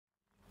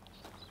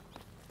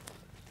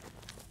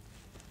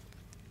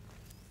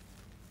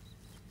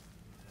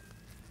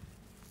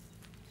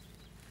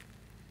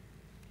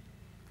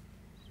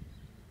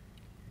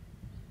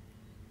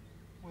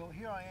Well,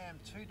 here I am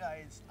 2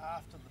 days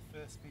after the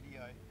first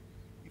video.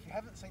 If you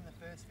haven't seen the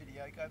first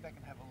video, go back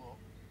and have a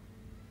look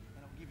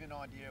and it'll give you an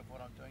idea of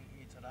what I'm doing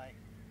here today.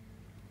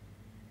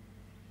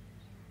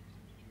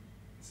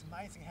 It's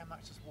amazing how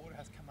much this water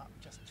has come up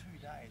in just 2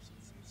 days.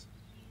 It's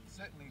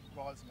certainly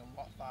rising a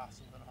lot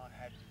faster than I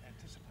had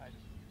anticipated.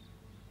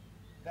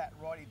 That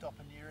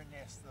Rhytidoponera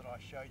nest that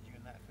I showed you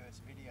in that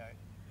first video,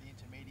 the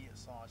intermediate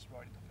sized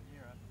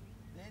Rhytidoponera,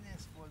 their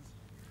nest was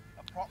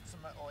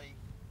approximately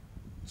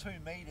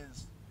 2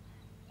 meters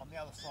on the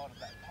other side of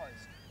that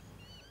post,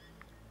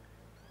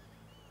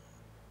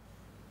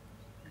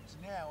 which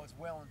now is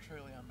well and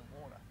truly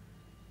underwater.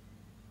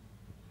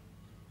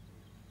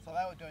 So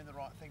they were doing the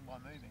right thing by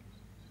moving.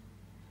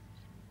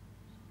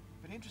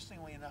 But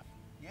interestingly enough,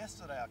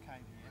 yesterday I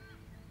came here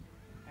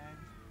and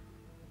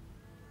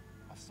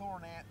I saw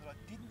an ant that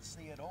I didn't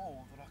see at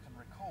all that I can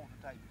recall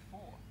the day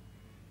before,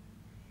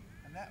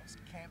 and that was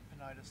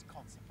Camponotus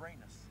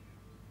consobrinus,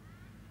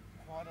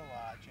 quite a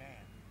large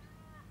ant.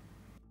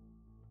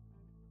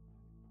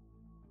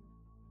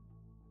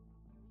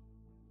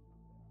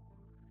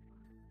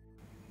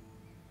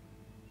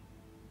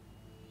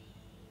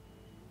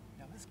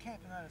 Now this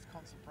Camponotus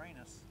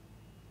consobrinus,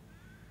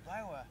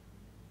 they were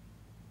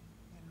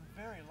in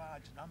very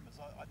large numbers.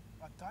 I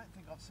don't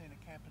think I've seen a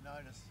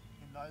Camponotus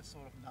in those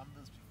sort of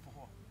numbers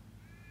before.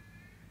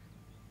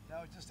 They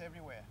were just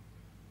everywhere.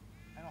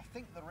 And I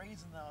think the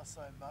reason they were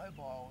so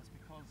mobile was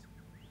because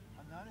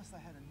I noticed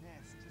they had a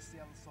nest just the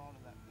other side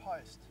of that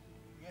post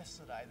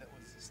yesterday that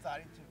was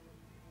starting to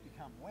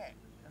become wet,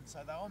 and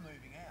so they were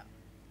moving out.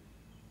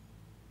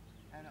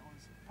 And it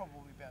was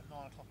probably about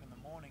 9 o'clock in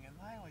the morning and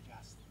they were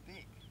just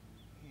thick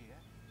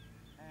here,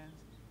 and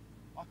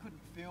I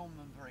couldn't film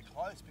them very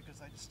close because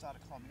they just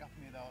started climbing up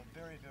on me. They were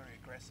very, very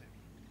aggressive,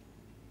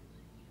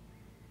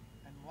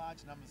 and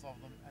large numbers of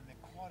them, and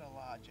they're quite a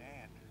large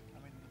ant. I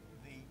mean,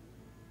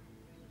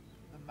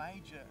 the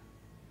major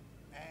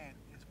ant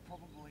is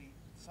probably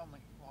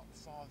something like the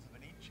size of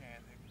an inch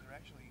ant. They're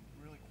actually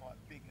really quite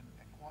big and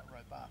quite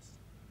robust,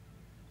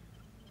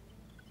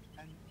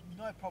 and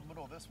no problem at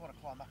all. They just want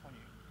to climb up on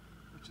you,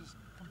 which is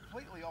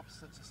completely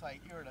opposite to, say,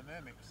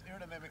 Iridomyrmex.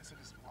 Iridomyrmex are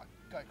just like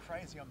go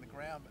crazy on the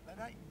ground, but they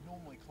don't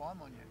normally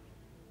climb on you.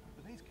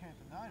 But these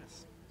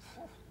Camponotus,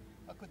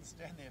 I couldn't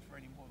stand there for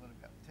any more than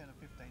about 10 or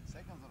 15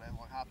 seconds. I had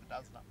like half a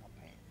dozen up my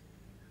pants.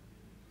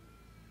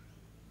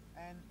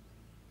 And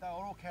they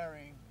were all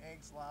carrying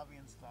eggs, larvae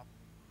and stuff,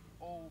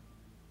 all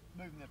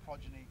moving their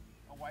progeny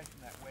away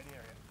from that wet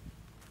area.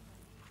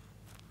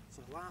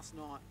 So last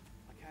night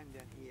I came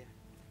down here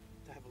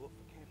to have a look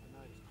for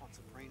Camponotus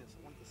consobrinus.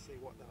 I wanted to see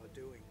what they were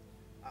doing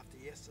after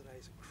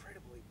yesterday's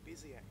incredibly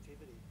busy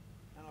activity.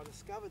 And I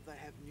discovered they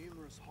have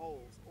numerous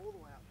holes all the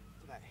way up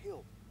to that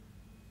hill,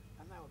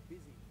 and they were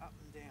busy up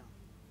and down.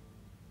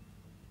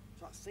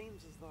 So it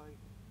seems as though,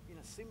 in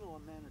a similar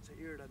manner to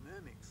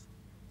Iridomyrmex,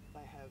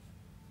 they have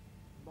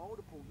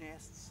multiple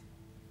nests,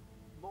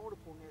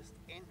 multiple nest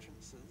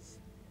entrances.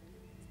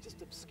 It's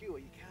just obscure,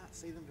 you can't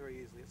see them very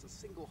easily. It's a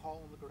single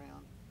hole in the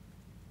ground.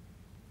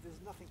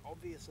 There's nothing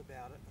obvious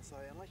about it, so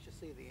unless you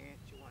see the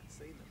ants, you won't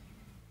see them.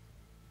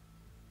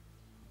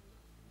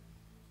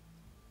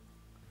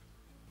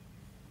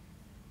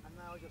 And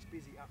they were just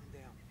busy up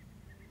and down,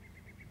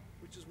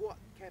 which is what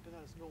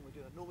Camponotus normally do.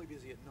 They're normally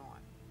busy at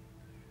night.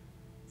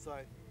 So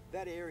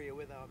that area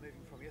where they were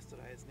moving from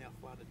yesterday is now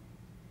flooded.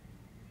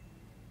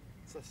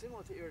 So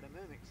similar to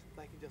Iridomyrmex,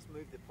 they can just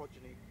move their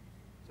progeny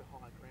to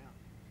higher ground.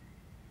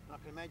 And I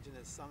can imagine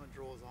as summer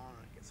draws on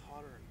and it gets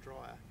hotter and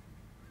drier,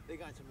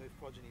 they're going to move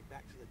progeny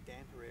back to the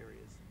damper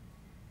areas.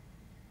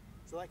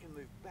 So they can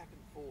move back and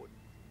forward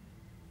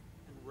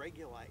and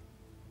regulate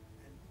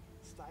and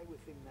stay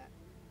within that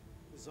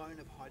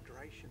zone of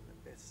hydration that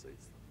best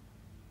suits them.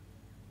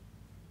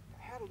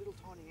 How do little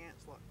tiny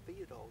ants like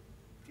Cadell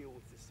deal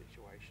with this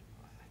situation?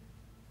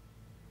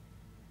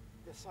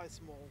 They're so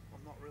small,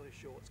 I'm not really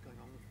sure what's going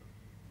on with them.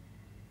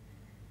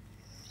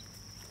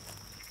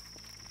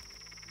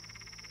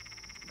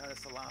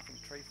 Notice the laughing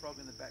tree frog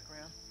in the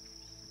background?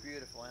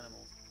 Beautiful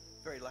animals.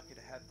 Very lucky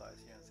to have those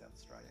here in South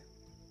Australia.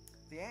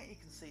 The ant you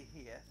can see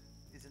here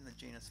is in the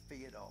genus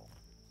Cadell.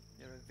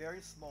 They're a very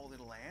small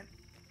little ant.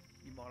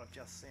 You might have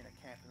just seen a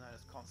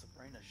Camponotus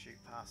consobrinus shoot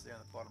past there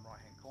in the bottom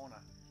right hand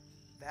corner.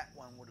 That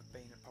one would have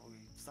been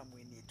probably somewhere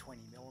near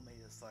 20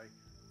 millimeters, so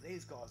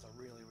these guys are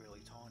really,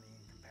 really tiny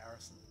in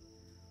comparison.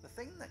 The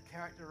thing that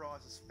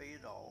characterises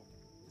Cadell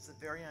is a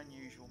very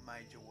unusual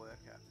major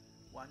worker.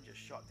 One just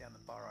shot down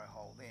the burrow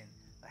hole then.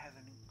 They have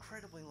an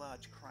incredibly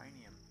large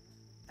cranium,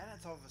 and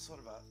it's of a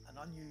sort of an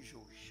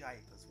unusual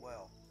shape as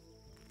well.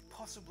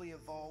 Possibly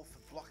evolved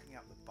for blocking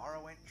up the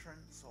burrow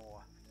entrance,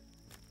 or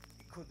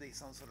it could be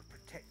some sort of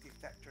protective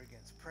factor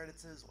against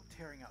predators or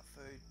tearing up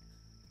food.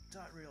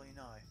 Don't really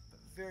know, but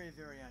very,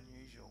 very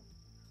unusual.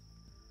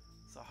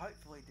 So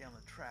hopefully down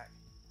the track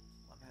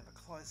I'm going to have a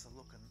closer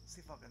look and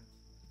see if I can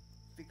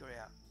figure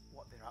out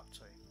what they're up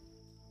to.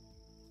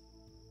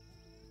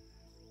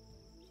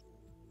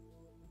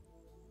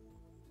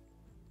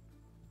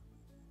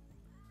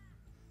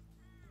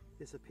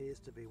 This appears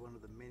to be one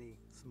of the many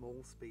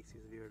small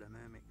species of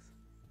iridomyrmex.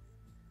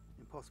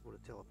 Impossible to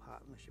tell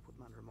apart unless you put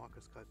them under a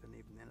microscope, and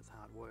even then it's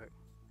hard work.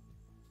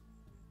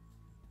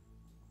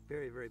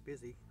 Very, very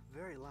busy,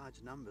 very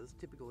large numbers,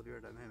 typical of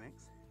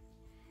iridomyrmex,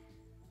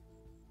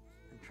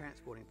 and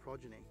transporting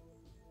progeny.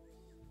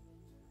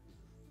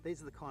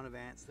 These are the kind of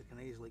ants that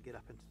can easily get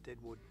up into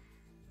deadwood.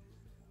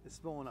 They're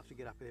small enough to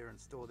get up there and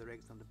store their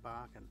eggs under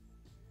bark and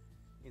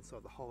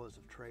inside the hollows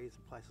of trees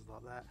and places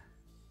like that.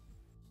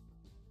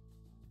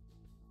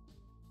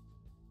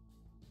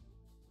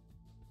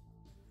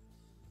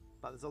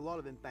 But there's a lot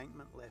of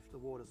embankment left. The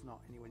water's not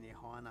anywhere near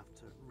high enough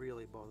to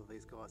really bother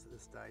these guys at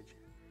this stage.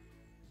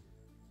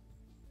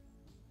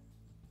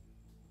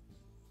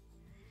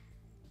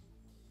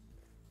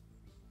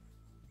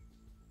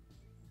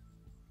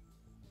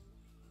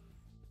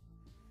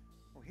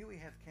 Well, here we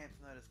have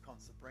Camponotus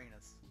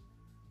consubrinus.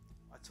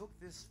 I took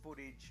this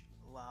footage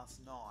last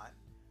night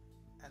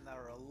and they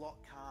were a lot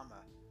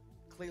calmer.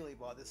 Clearly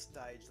by this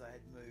stage they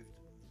had moved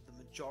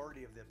the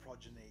majority of their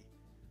progeny.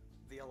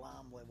 The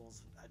alarm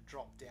levels had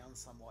dropped down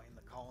somewhat in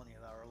the colony and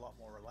they were a lot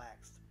more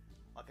relaxed.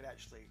 I could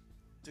actually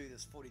do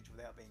this footage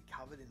without being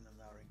covered in them.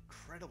 They were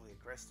incredibly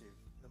aggressive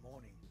in the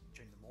morning,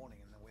 during the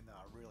morning, and then when they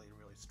were really,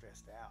 really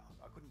stressed out,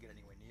 I couldn't get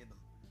anywhere near them.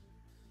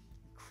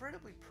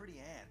 Incredibly pretty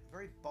ant,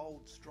 very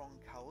bold, strong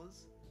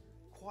colours,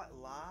 quite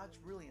large,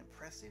 really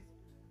impressive.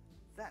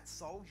 That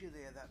soldier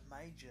there, that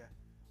major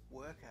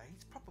worker,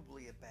 he's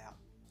probably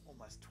about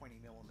almost 20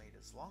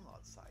 millimeters long,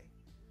 I'd say.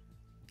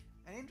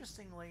 And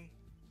interestingly,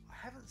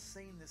 I haven't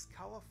seen this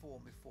colour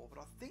form before, but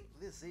I think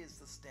this is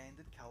the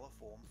standard colour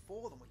form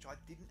for them, which I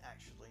didn't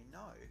actually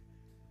know,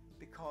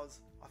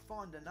 because I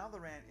find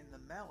another ant in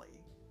the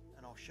mallee,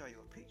 and I'll show you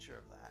a picture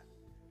of that,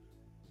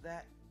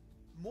 that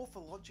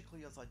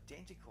morphologically is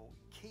identical,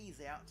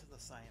 keys out to the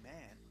same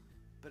ant,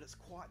 but it's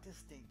quite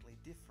distinctly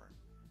different.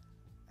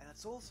 And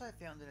it's also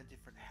found in a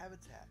different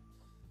habitat,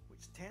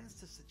 which tends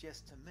to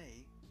suggest to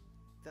me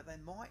that they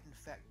might in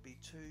fact be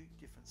two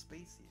different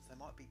species. They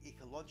might be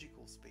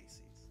ecological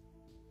species.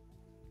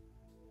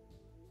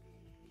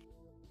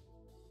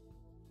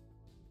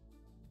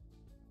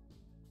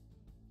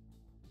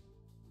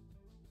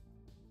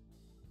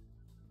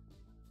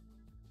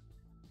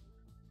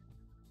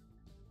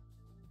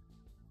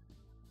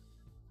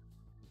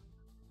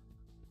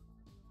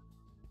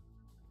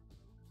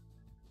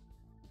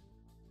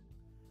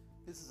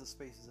 This is a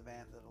species of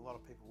ant that a lot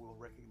of people will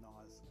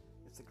recognise.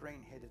 It's the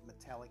green-headed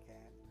metallic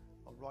ant,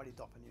 or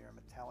Rhytidoponera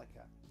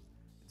metallica.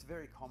 It's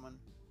very common.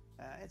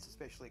 It's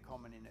especially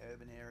common in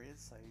urban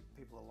areas, so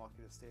people are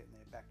likely to see it in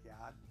their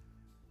backyard.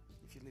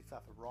 If you lift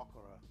up a rock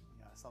or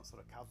some sort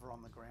of cover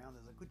on the ground,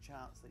 there's a good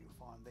chance that you'll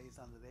find these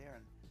under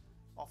there, and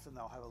often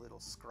they'll have a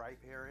little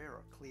scrape area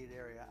or a cleared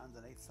area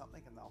underneath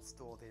something, and they'll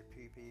store their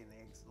pupae and the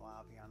eggs and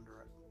larvae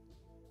under it.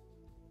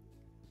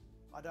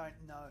 I don't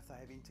know if they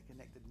have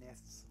interconnected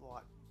nests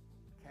like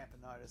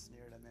Camponotus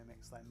and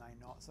iridomyrmex. They may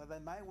not, so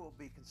they may well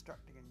be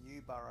constructing a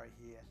new burrow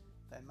here.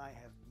 They may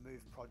have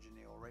moved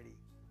progeny already,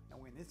 and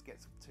when this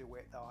gets too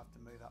wet they'll have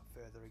to move up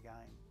further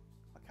again.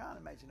 I can't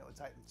imagine it would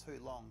take them too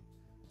long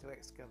to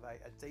excavate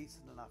a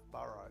decent enough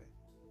burrow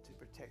to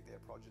protect their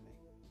progeny.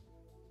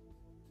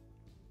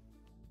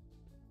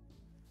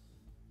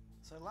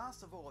 So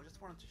last of all, I just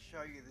wanted to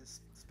show you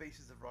this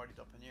species of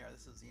Rhytidoponera.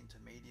 This is the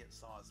intermediate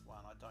sized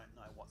one. I don't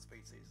know what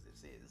species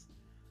this is.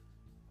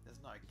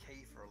 There's no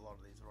key for a lot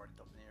of these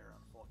Rhytidoponera,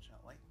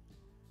 unfortunately.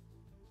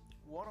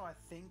 What I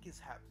think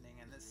is happening,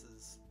 and this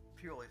is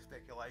purely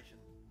speculation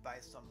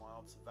based on my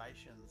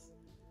observations,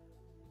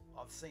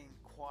 I've seen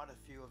quite a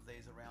few of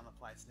these around the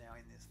place now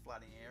in this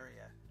flooding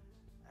area,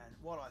 and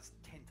what I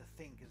tend to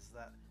think is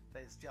that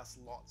there's just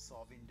lots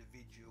of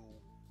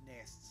individual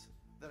nests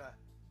that are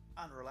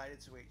unrelated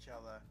to each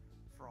other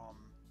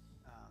from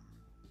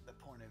the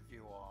point of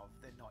view of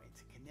they're not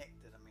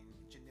interconnected. I mean,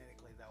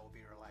 genetically they will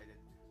be related,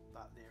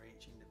 but they're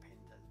each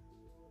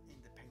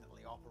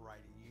independently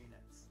operating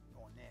units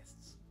or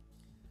nests.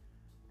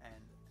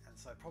 And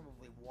so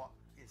probably what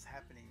is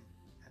happening,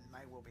 and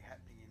may well be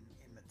happening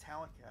in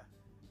Metallica,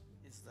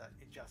 is that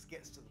it just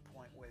gets to the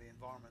point where the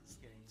environment's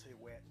getting too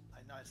wet,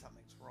 they know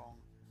something's wrong,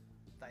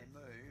 they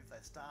move,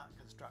 they start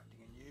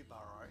constructing a new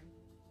burrow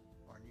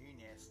or a new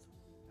nest,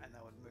 and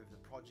they would move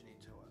the progeny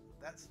to it.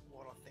 That's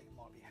what I think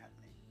might be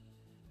happening,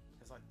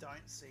 because I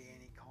don't see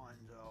any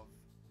kind of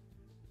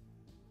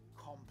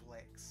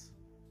complex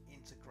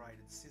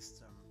integrated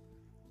system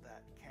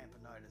that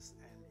Camponotus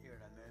and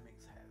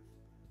iridomyrmex have.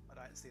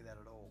 I don't see that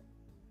at all.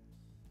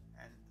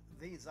 And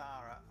these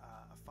are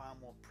a far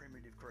more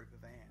primitive group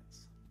of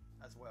ants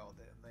as well.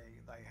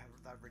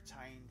 They've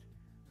retained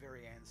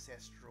very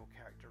ancestral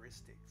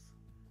characteristics.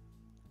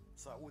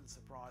 So it wouldn't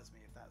surprise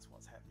me if that's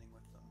what's happening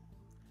with them.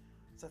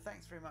 So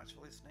thanks very much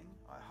for listening.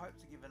 I hope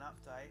to give an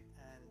update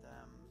and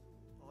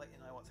I'll let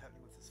you know what's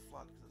happening with this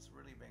flood, because it's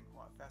really been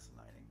quite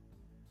fascinating.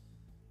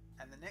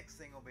 And the next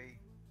thing will be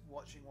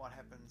watching what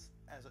happens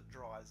as it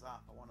dries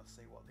up. I want to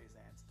see what these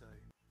ants do.